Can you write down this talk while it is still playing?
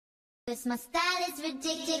'Cause my style is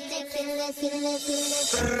ridiculous.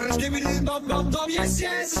 Skibidi dum dum dum, yes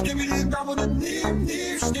yes. Skibidi dum dum dim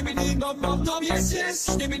dim. Skibidi dum dum dum, yes yes.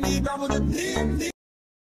 Skibidi dum dum dim dim.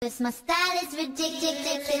 'Cause my style is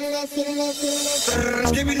ridiculous.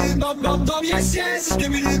 Skibidi dum dum dum, yes yes.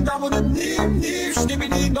 Skibidi dum dum dim dim.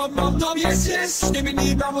 Skibidi dum dum dum, yes yes.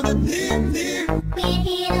 Skibidi dum dum dim dim. We're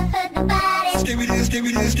here to hurt the body. Skibidi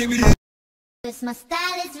skibidi skibidi. 'Cause my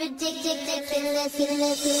style is ridiculous.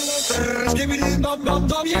 Skibidi dum dum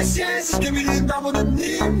dum, yes yes. Skibidi dum dum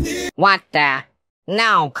dim dim. What the?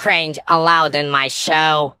 No cringe allowed in my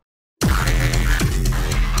show.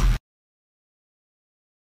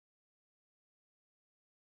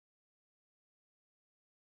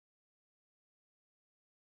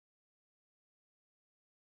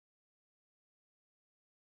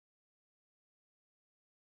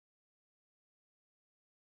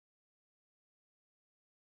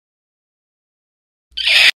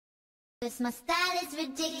 Cause my style is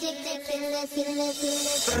ridiculous.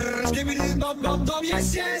 Skibidi dum dum dum,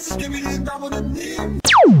 yes yes. Skibidi dum dum dim.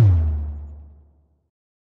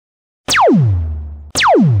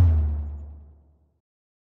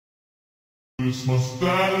 My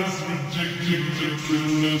style is ridiculous.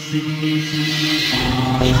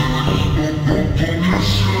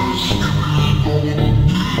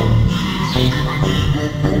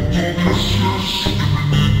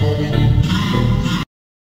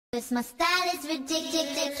 Cause my style is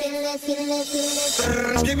ridiculous.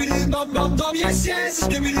 Skibidi dum dum dum, yes yes.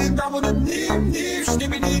 Skibidi dum dum dim dim.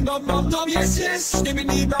 Skibidi dum dum dum, yes yes.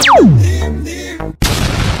 Skibidi dum dum dim dim.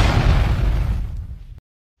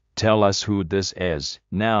 Tell us who this is,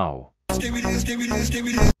 now. Skibidi skibidi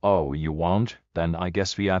skibidi. Oh, you won't? Then I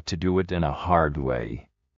guess we have to do it in a hard way.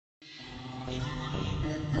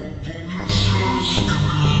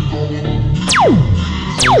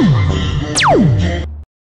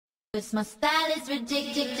 Cause my style is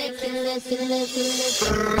ridiculous.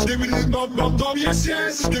 Skibidi dum dum dum, yes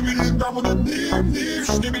yes. Skibidi dum dum dim dim.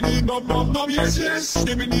 Skibidi dum dum dum, yes yes.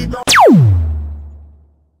 Skibidi dum.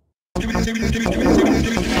 Skibidi skibidi skibidi skibidi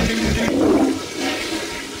skibidi skibidi.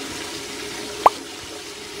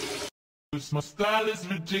 My style is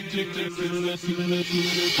ridiculous.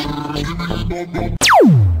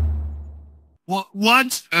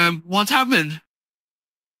 What happened?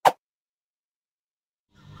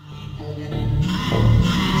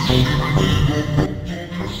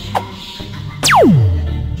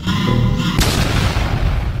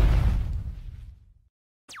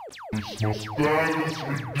 My style is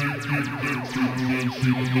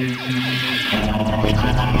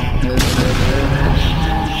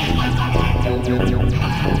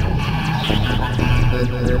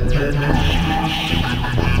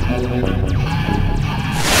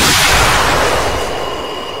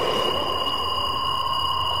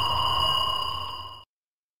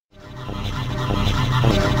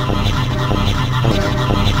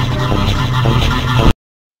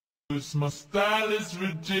My style is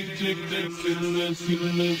ridiculous.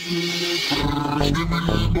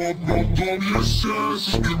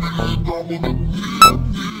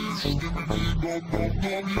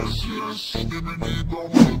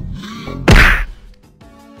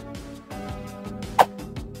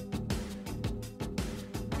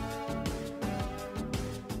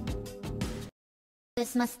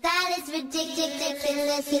 Cause my style is ridiculous.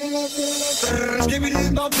 Skibidi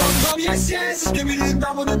dum dum dum, yes yes. Skibidi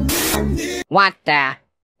dum dum dim dim. What the?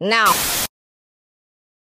 No.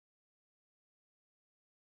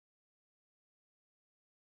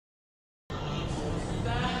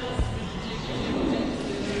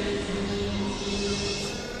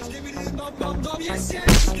 Skibidi dum dum dum, yes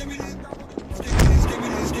yes. Skibidi dum skibidi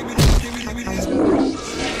skibidi skibidi skibidi skibidi.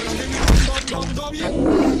 Skibidi dum dum dum, yes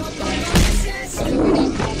yes. Skibidi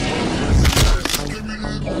dum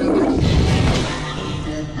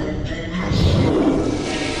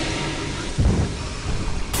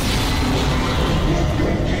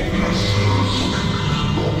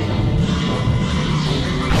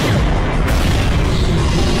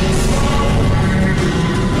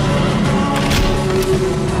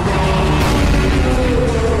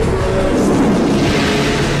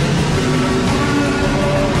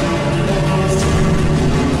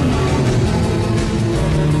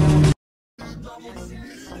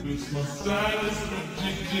My style is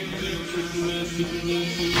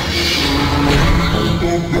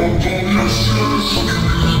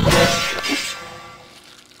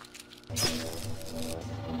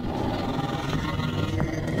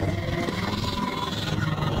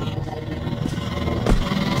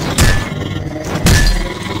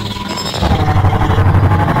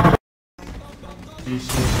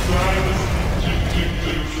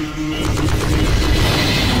ridiculous.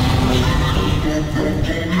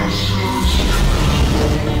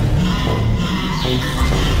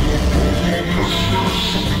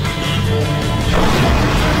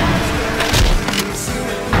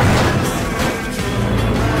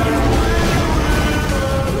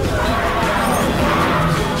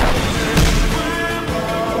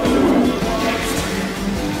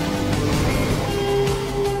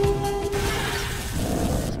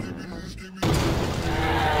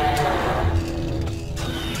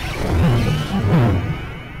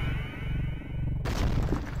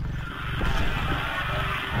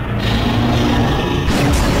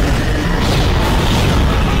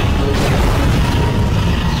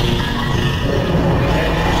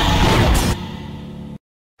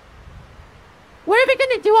 What are we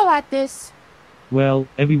gonna do about this? Well,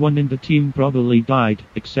 everyone in the team probably died,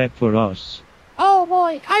 except for us. Oh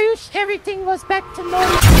boy, I wish everything was back to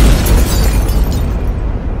normal.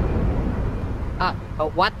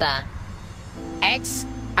 What the? X,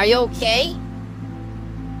 are you okay?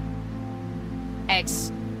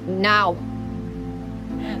 X, now.